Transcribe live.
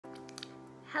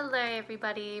Hello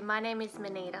everybody, my name is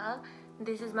Manita.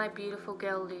 This is my beautiful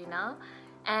girl Luna,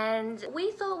 and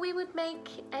we thought we would make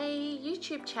a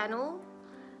YouTube channel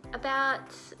about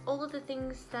all of the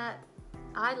things that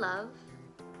I love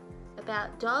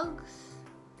about dogs,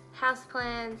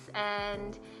 houseplants,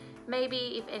 and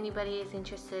maybe if anybody is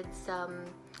interested, some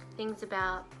things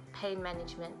about pain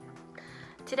management.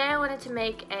 Today I wanted to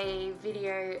make a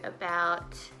video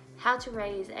about how to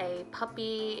raise a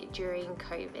puppy during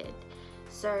COVID.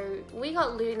 So we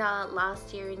got Luna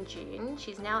last year in June.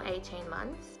 She's now 18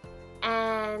 months.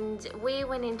 And we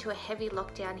went into a heavy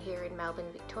lockdown here in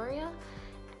Melbourne, Victoria.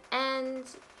 And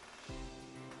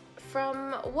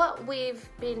from what we've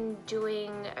been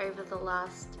doing over the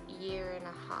last year and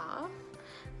a half,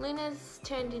 Luna's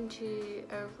turned into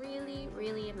a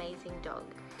really amazing dog.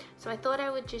 So I thought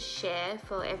I would just share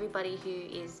for everybody who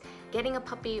is getting a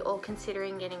puppy or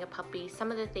considering getting a puppy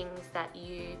some of the things that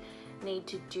you need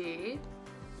to do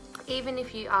even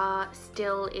if you are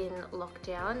still in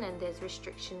lockdown and there's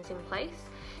restrictions in place.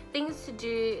 Things to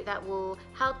do that will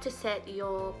help to set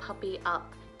your puppy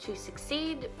up to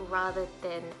succeed rather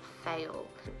than fail.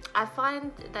 I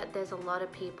find that there's a lot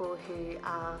of people who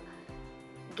are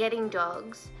getting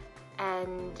dogs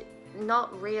and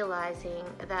not realizing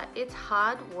that it's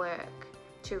hard work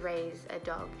to raise a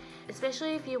dog,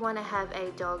 especially if you want to have a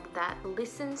dog that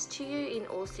listens to you in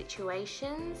all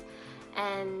situations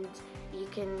and you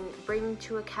can bring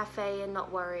to a cafe and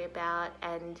not worry about,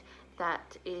 and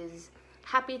that is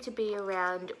happy to be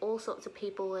around all sorts of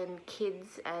people and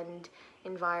kids and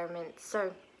environments.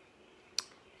 So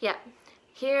yeah,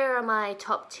 here are my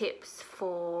top tips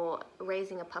for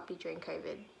raising a puppy during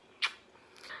COVID.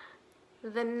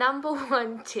 The number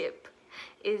one tip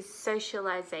is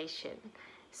socialization.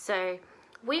 So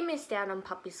we missed out on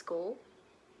puppy school,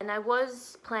 and I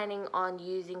was planning on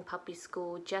using puppy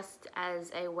school just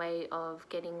as a way of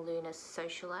getting Luna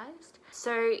socialized.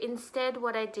 So instead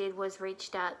what I did was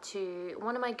reached out to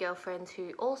one of my girlfriends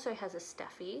who also has a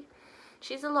Staffy.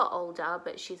 She's a lot older,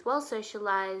 but she's well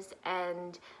socialized,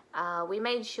 and we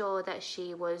made sure that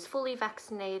she was fully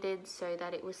vaccinated so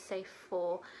that it was safe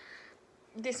for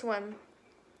this one.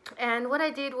 And what I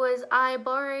did was I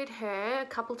borrowed her a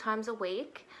couple times a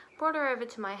week, brought her over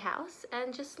to my house,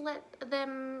 and just let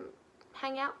them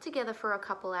hang out together for a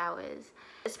couple hours.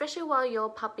 Especially while your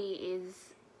puppy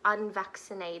is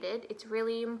unvaccinated, it's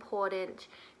really important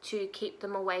to keep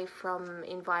them away from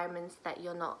environments that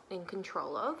you're not in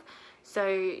control of.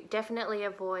 So definitely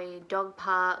avoid dog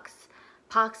parks,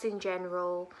 parks in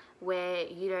general, where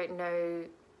you don't know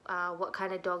what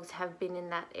kind of dogs have been in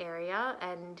that area,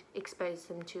 and expose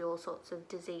them to all sorts of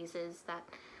diseases that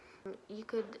you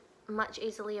could much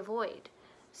easily avoid.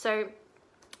 So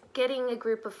getting a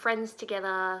group of friends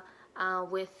together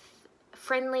with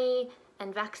friendly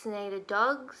and vaccinated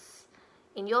dogs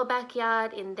in your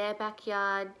backyard, in their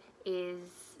backyard, is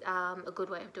a good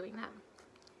way of doing that.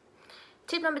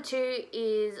 Tip number 2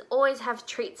 is always have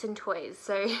treats and toys.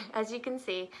 So as you can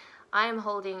see, I am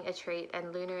holding a treat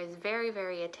and Luna is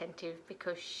very attentive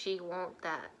because she wants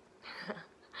that.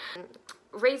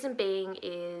 Reason being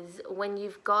is when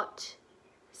you've got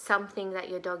something that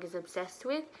your dog is obsessed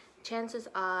with, chances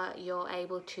are you're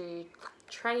able to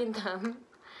train them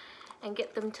and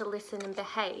get them to listen and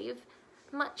behave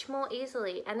much more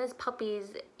easily. And as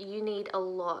puppies, you need a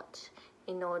lot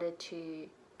in order to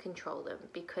control them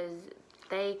because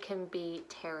they can be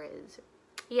terrors.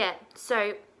 Yeah,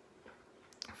 so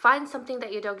find something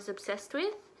that your dog is obsessed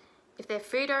with. If they're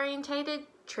food orientated,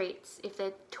 treats. If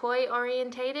they're toy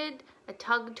orientated, a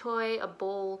tug toy, a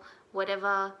ball,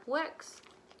 whatever works.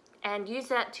 And use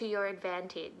that to your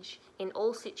advantage in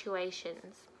all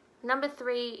situations. Number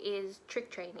 3 is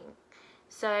trick training.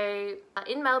 So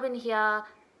in Melbourne here,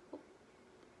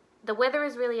 the weather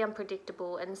is really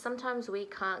unpredictable and sometimes we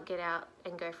can't get out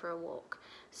and go for a walk.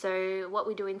 So what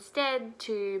we do instead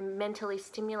to mentally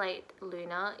stimulate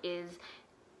Luna is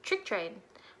trick train.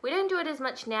 We don't do it as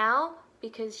much now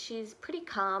because she's pretty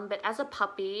calm, but as a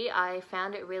puppy I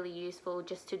found it really useful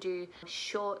just to do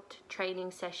short training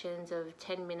sessions of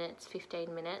 10 minutes,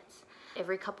 15 minutes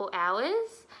every couple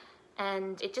hours,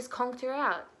 and it just conked her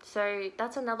out. So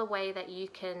that's another way that you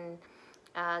can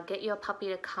get your puppy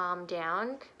to calm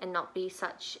down and not be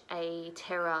such a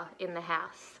terror in the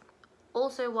house.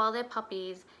 Also, while they're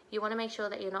puppies, you want to make sure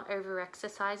that you're not over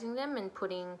exercising them and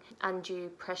putting undue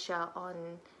pressure on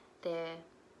their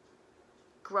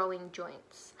growing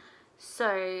joints.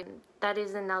 So that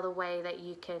is another way that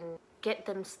you can get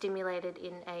them stimulated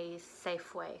in a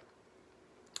safe way.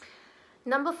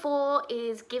 Number 4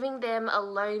 is giving them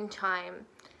alone time.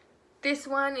 This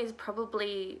one is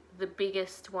probably the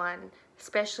biggest one.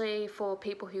 especially for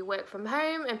people who work from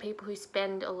home and people who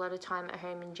spend a lot of time at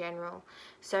home in general.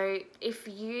 So if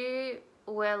you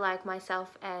were like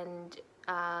myself and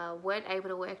weren't able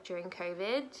to work during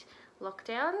COVID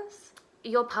lockdowns,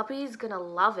 your puppy is gonna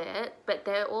love it, but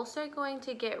they're also going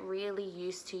to get really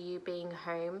used to you being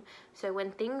home. So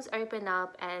when things open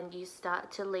up and you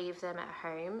start to leave them at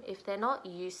home, if they're not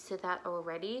used to that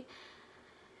already,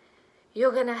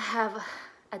 you're gonna have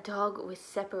a dog with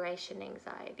separation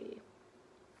anxiety.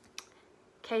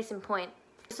 Case in point,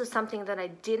 this was something that I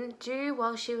didn't do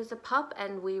while she was a pup,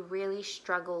 and we really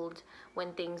struggled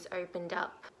when things opened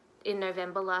up in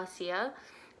November last year.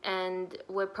 And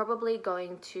we're probably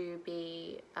going to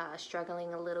be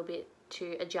struggling a little bit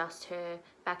to adjust her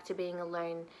back to being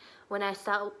alone when I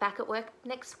start back at work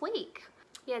next week.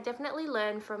 Yeah, definitely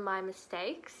learn from my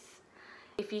mistakes.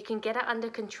 If you can get it under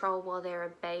control while they're a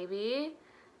baby,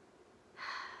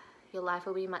 your life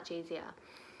will be much easier.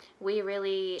 We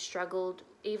really struggled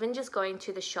even just going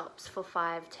to the shops for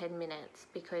 5-10 minutes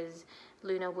because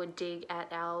Luna would dig at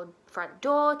our front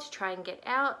door to try and get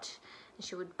out.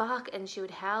 She would bark and she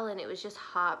would howl, and it was just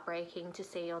heartbreaking to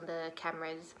see on the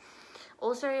cameras.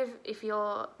 Also, if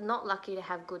you're not lucky to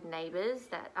have good neighbors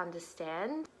that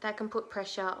understand, that can put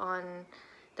pressure on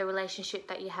the relationship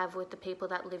that you have with the people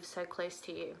that live so close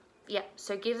to you. Yeah,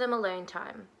 so give them alone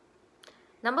time.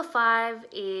 Number 5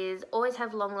 is always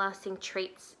have long-lasting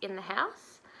treats in the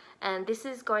house, and this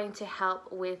is going to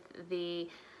help with the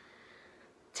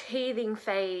teething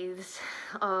phase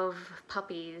of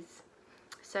puppies.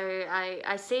 So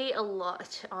I see a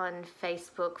lot on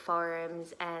Facebook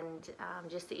forums and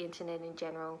just the internet in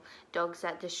general, dogs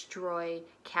that destroy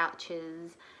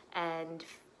couches and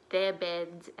their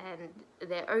beds and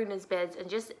their owners' beds and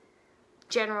just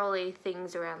generally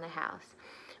things around the house.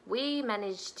 We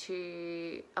managed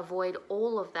to avoid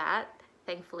all of that.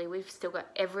 Thankfully, we've still got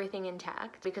everything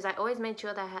intact because I always made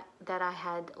sure that I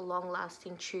had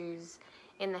long-lasting chews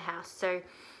in the house. So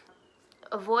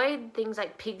avoid things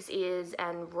like pig's ears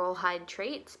and rawhide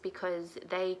treats because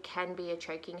they can be a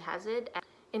choking hazard.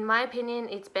 In my opinion,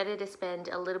 it's better to spend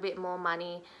a little bit more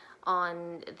money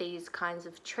on these kinds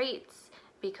of treats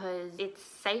because it's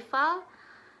safer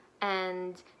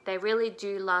and they really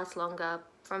do last longer.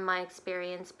 From my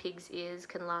experience, pig's ears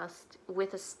can last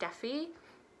with a staffy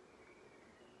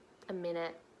a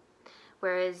minute,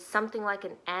 whereas something like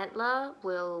an antler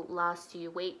will last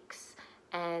you weeks,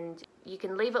 and you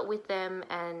can leave it with them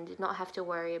and not have to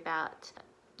worry about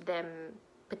them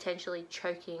potentially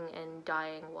choking and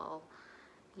dying while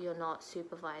you're not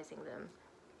supervising them.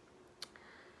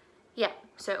 Yeah,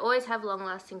 so always have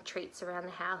long-lasting treats around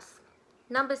the house.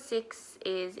 Number 6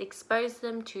 is expose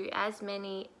them to as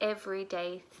many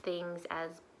everyday things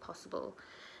as possible.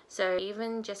 So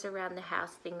even just around the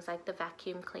house, things like the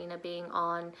vacuum cleaner being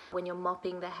on, when you're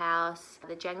mopping the house,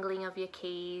 the jangling of your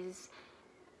keys,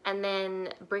 and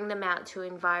then bring them out to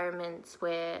environments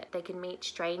where they can meet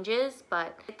strangers,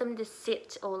 but get them to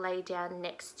sit or lay down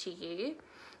next to you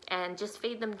and just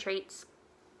feed them treats,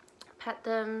 pat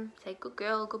them, say good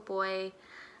girl, good boy,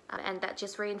 and that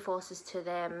just reinforces to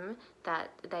them that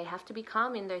they have to be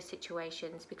calm in those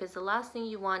situations, because the last thing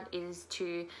you want is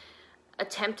to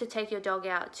attempt to take your dog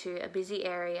out to a busy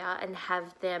area and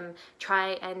have them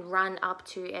try and run up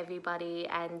to everybody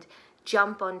and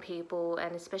jump on people,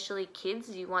 and especially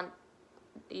kids. You want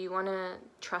to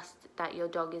trust that your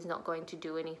dog is not going to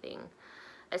do anything,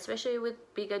 especially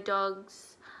with bigger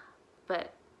dogs.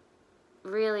 But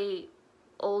really,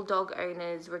 all dog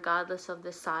owners, regardless of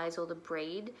the size or the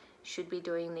breed, should be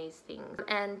doing these things.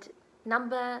 And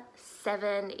number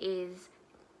 7 is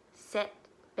set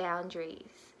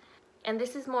boundaries. And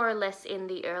this is more or less in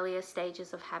the earlier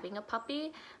stages of having a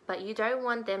puppy, but you don't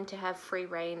want them to have free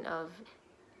reign of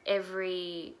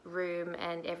every room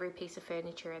and every piece of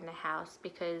furniture in the house,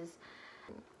 because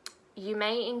you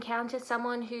may encounter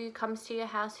someone who comes to your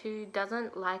house who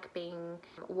doesn't like being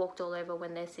walked all over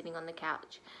when they're sitting on the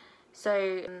couch.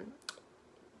 So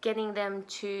getting them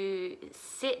to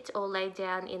sit or lay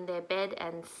down in their bed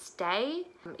and stay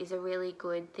is a really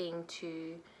good thing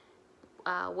to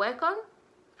work on.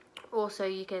 Also,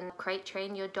 you can crate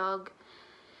train your dog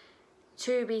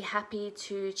to be happy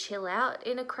to chill out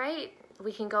in a crate.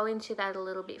 We can go into that a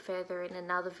little bit further in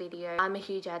another video. I'm a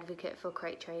huge advocate for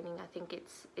crate training. I think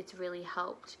it's really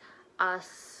helped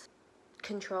us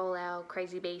control our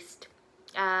crazy beast.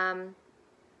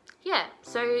 Yeah,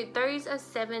 so those are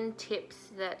 7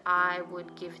 tips that I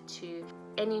would give to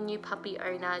any new puppy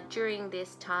owner during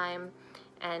this time,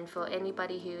 and for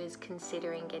anybody who is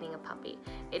considering getting a puppy.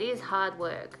 It is hard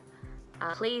work,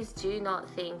 Please do not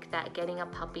think that getting a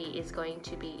puppy is going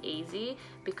to be easy,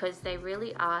 because they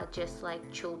really are just like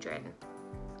children.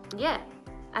 Yeah,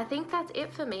 I think that's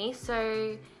it for me.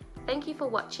 So thank you for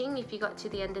watching if you got to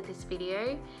the end of this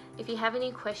video. If you have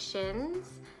any questions,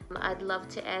 I'd love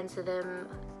to answer them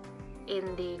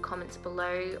in the comments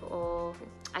below, or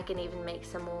I can even make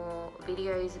some more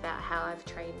videos about how I've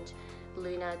trained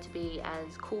Luna to be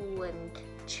as cool and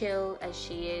chill as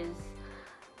she is.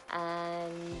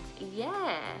 And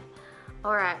yeah,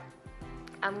 alright,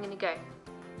 I'm gonna go.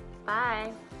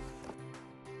 Bye.